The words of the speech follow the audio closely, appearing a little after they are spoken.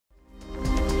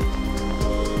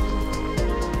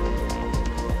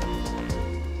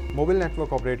Mobile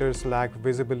network operators lack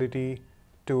visibility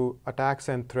to attacks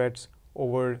and threats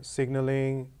over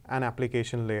signaling and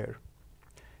application layer.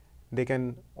 They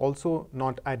can also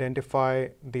not identify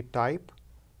the type,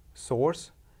 source,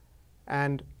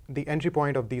 and the entry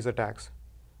point of these attacks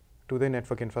to the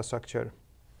network infrastructure.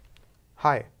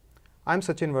 Hi, I'm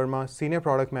Sachin Verma, Senior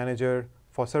Product Manager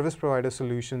for Service Provider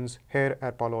Solutions here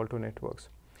at Palo Alto Networks.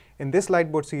 In this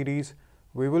Lightboard series,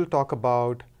 we will talk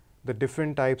about the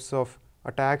different types of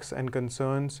attacks and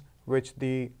concerns which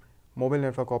the mobile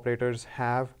network operators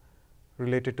have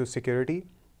related to security.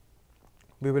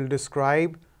 We will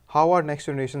describe how our next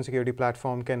generation security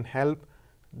platform can help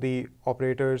the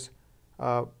operators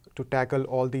to tackle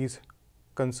all these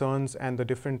concerns and the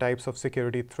different types of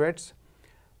security threats.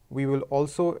 We will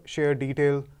also share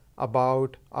detail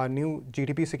about our new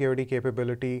GTP security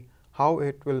capability, how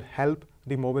it will help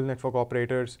the mobile network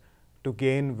operators to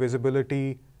gain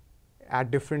visibility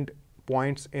at different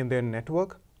points in their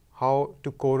network, how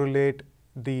to correlate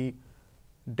the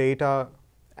data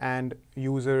and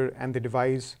user and the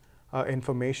device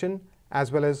information,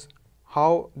 as well as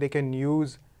how they can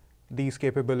use these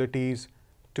capabilities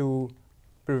to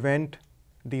prevent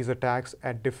these attacks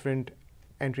at different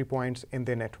entry points in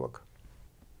their network.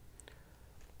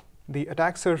 The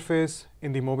attack surface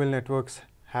in the mobile networks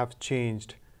have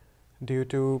changed due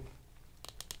to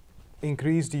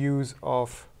increased use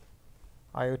of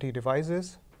IoT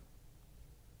devices,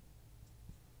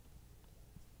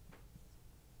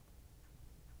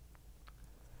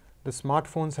 the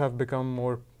smartphones have become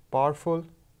more powerful,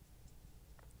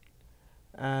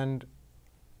 and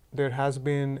there has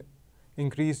been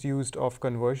increased use of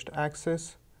converged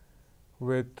access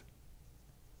with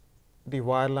the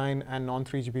wireline and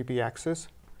non-3GPP access.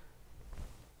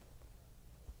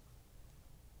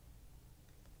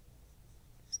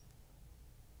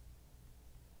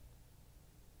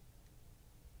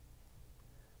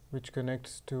 Which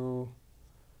connects to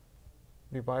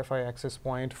the Wi-Fi access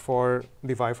point for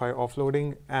the Wi-Fi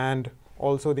offloading, and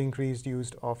also the increased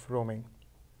use of roaming.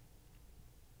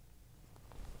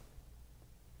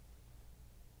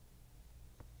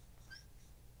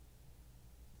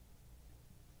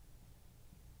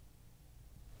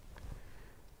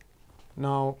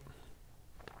 Now,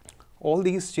 all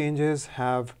these changes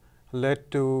have led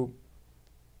to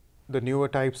the newer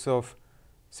types of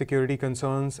security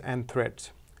concerns and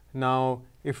threats. Now,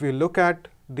 if we look at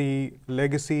the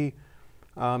legacy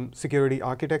security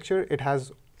architecture, it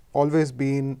has always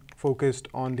been focused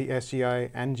on the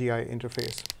SGI and GI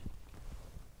interface.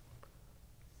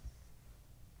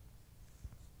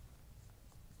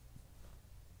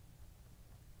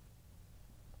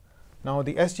 Now,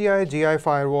 the SGI-GI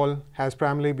firewall has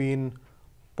primarily been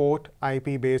port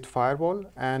IP-based firewall,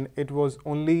 and it was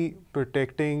only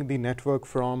protecting the network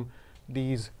from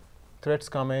these threats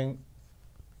coming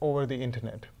over the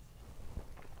internet.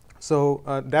 So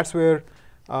that's where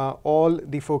all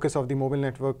the focus of the mobile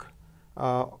network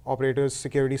operators'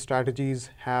 security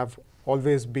strategies have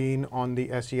always been on the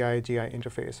SGI-GI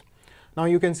interface. Now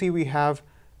you can see we have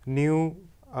new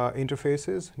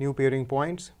interfaces, new peering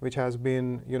points, which has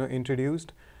been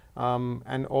introduced,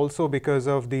 and also because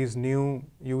of these new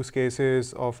use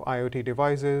cases of IoT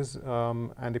devices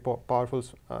and the powerful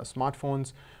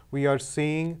smartphones, we are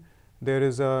seeing there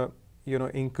is a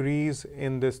increase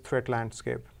in this threat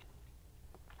landscape.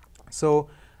 So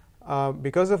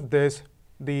because of this,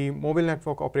 the mobile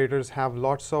network operators have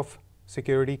lots of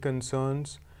security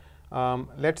concerns.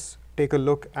 Let's take a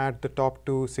look at the top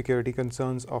 2 security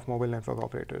concerns of mobile network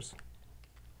operators.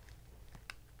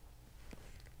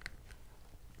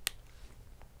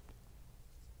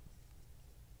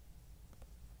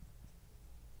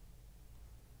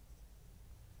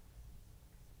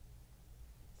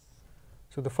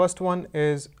 So the first one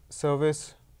is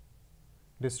service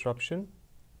disruption.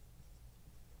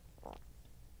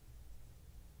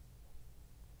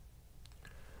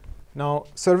 Now,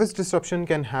 service disruption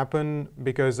can happen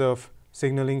because of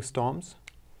signaling storms.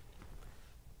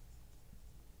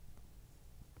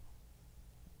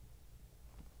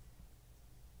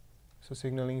 So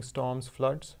signaling storms,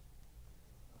 floods.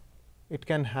 It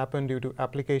can happen due to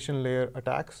application layer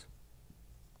attacks.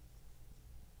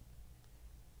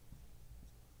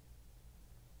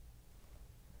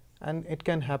 And it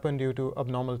can happen due to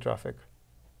abnormal traffic,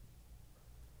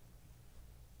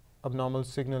 abnormal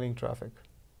signaling traffic.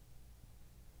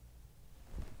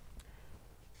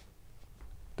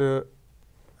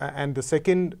 And the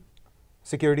second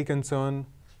security concern,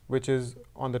 which is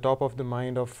on the top of the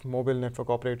mind of mobile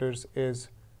network operators, is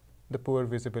the poor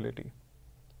visibility.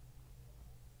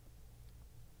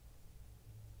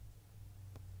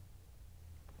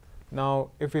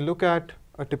 Now, if we look at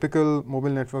a typical mobile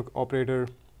network operator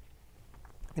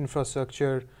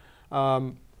infrastructure,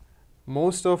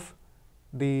 most of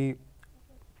the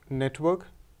network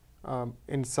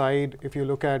inside, if you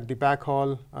look at the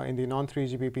backhaul in the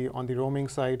non-3GPP on the roaming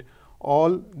side,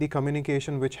 all the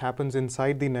communication which happens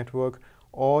inside the network,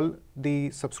 all the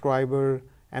subscriber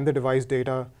and the device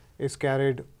data is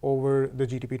carried over the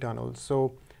GTP tunnels.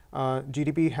 So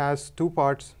GTP has two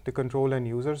parts, the control and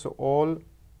user. So all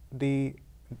the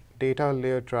data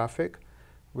layer traffic,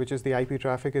 which is the IP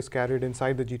traffic, is carried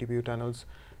inside the GPU tunnels.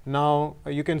 Now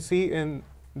you can see in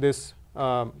this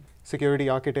security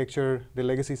architecture, the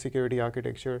legacy security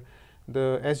architecture,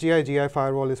 the SGI GI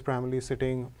firewall is primarily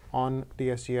sitting on the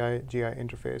SGI GI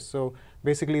interface. So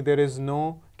basically there is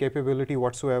no capability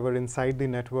whatsoever inside the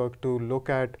network to look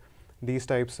at these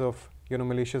types of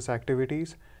malicious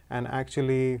activities and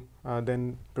actually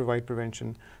then provide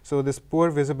prevention. So this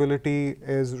poor visibility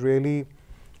is really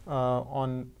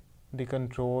on the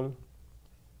control,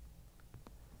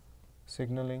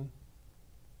 signaling,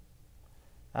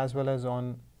 as well as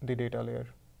on the data layer.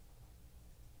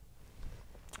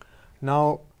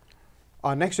 Now,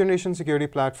 our next generation security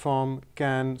platform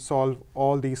can solve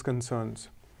all these concerns.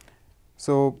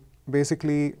 So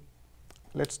basically,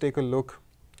 let's take a look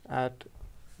at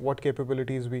what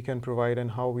capabilities we can provide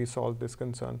and how we solve this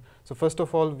concern. So first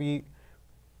of all, we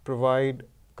provide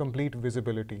complete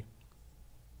visibility.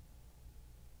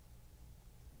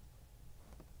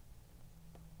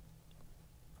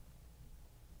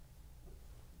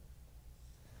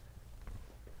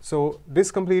 So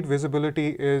this complete visibility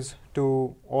is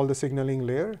to all the signaling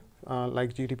layer,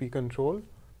 like GTP control.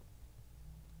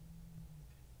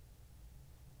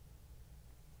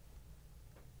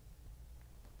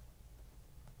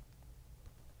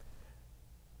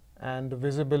 And the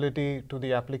visibility to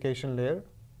the application layer.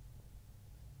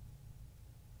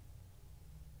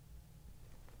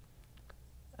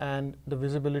 And the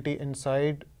visibility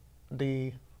inside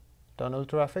the tunnel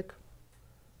traffic,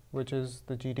 which is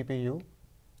the GTPU.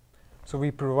 So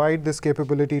we provide this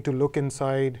capability to look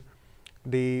inside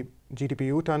the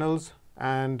GTPU tunnels,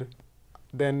 and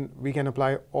then we can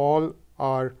apply all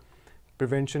our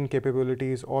prevention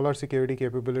capabilities, all our security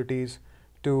capabilities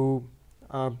to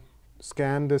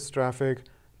scan this traffic,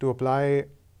 to apply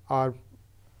our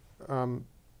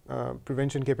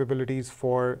prevention capabilities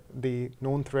for the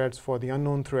known threats, for the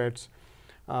unknown threats,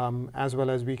 as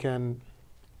well as we can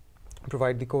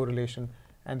provide the correlation.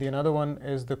 And the another one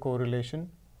is the correlation.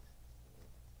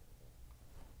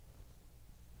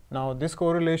 Now this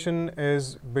correlation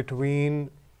is between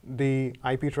the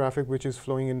IP traffic which is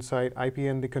flowing inside, IP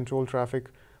and the control traffic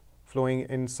flowing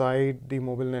inside the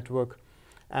mobile network,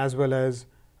 as well as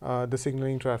the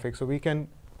signaling traffic. So we can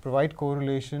provide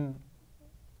correlation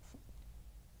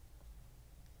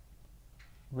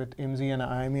with IMSI and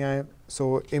IMEI.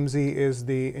 So IMSI is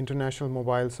the International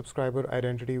Mobile Subscriber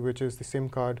Identity, which is the SIM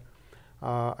card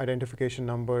identification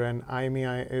number, and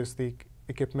IMEI is the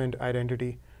equipment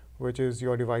identity, which is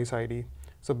your device ID.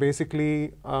 So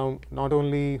basically, not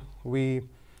only we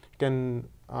can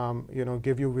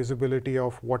give you visibility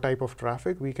of what type of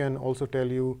traffic, we can also tell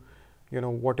you,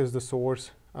 what is the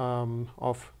source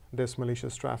of this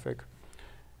malicious traffic.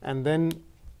 And then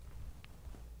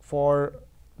for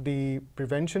the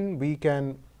prevention, we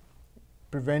can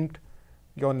prevent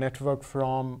your network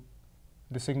from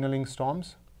the signaling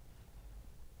storms.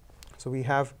 So we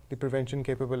have the prevention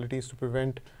capabilities to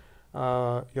prevent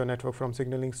your network from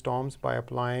signaling storms by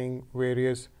applying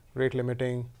various rate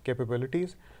limiting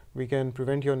capabilities. We can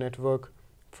prevent your network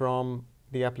from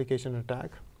the application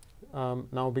attack.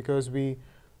 Now, because we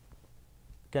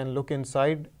can look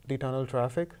inside the tunnel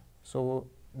traffic, so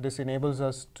this enables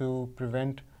us to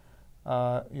prevent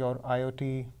your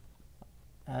IoT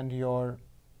and your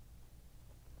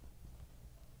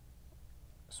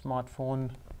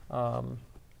smartphone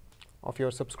of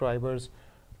your subscribers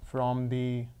from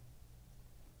the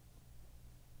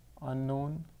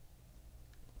unknown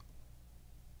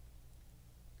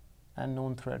and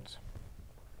known threats.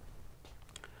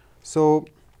 So,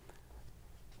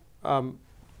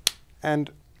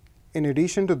 and in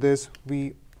addition to this,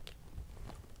 we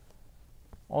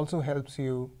also helps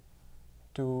you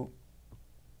to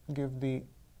give the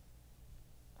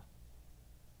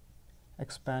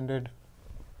expanded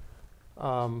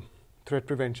threat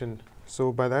prevention.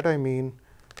 So by that I mean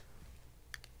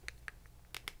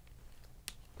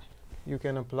you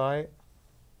can apply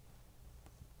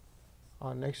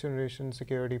our next generation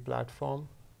security platform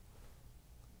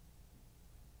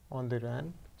on the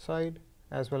RAN side,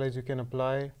 as well as you can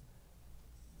apply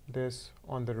this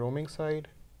on the roaming side,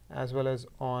 as well as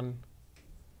on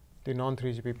the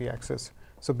non-3GPP access.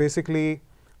 So basically,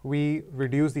 we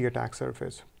reduce the attack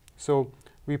surface. So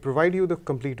we provide you the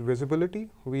complete visibility,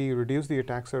 we reduce the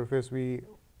attack surface, we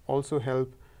also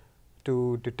help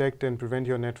to detect and prevent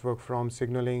your network from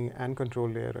signaling and control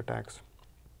layer attacks.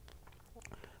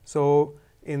 So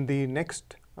in the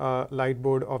next light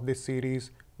board of this series,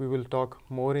 we will talk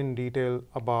more in detail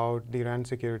about the RAN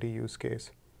security use case.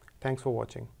 Thanks for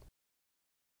watching.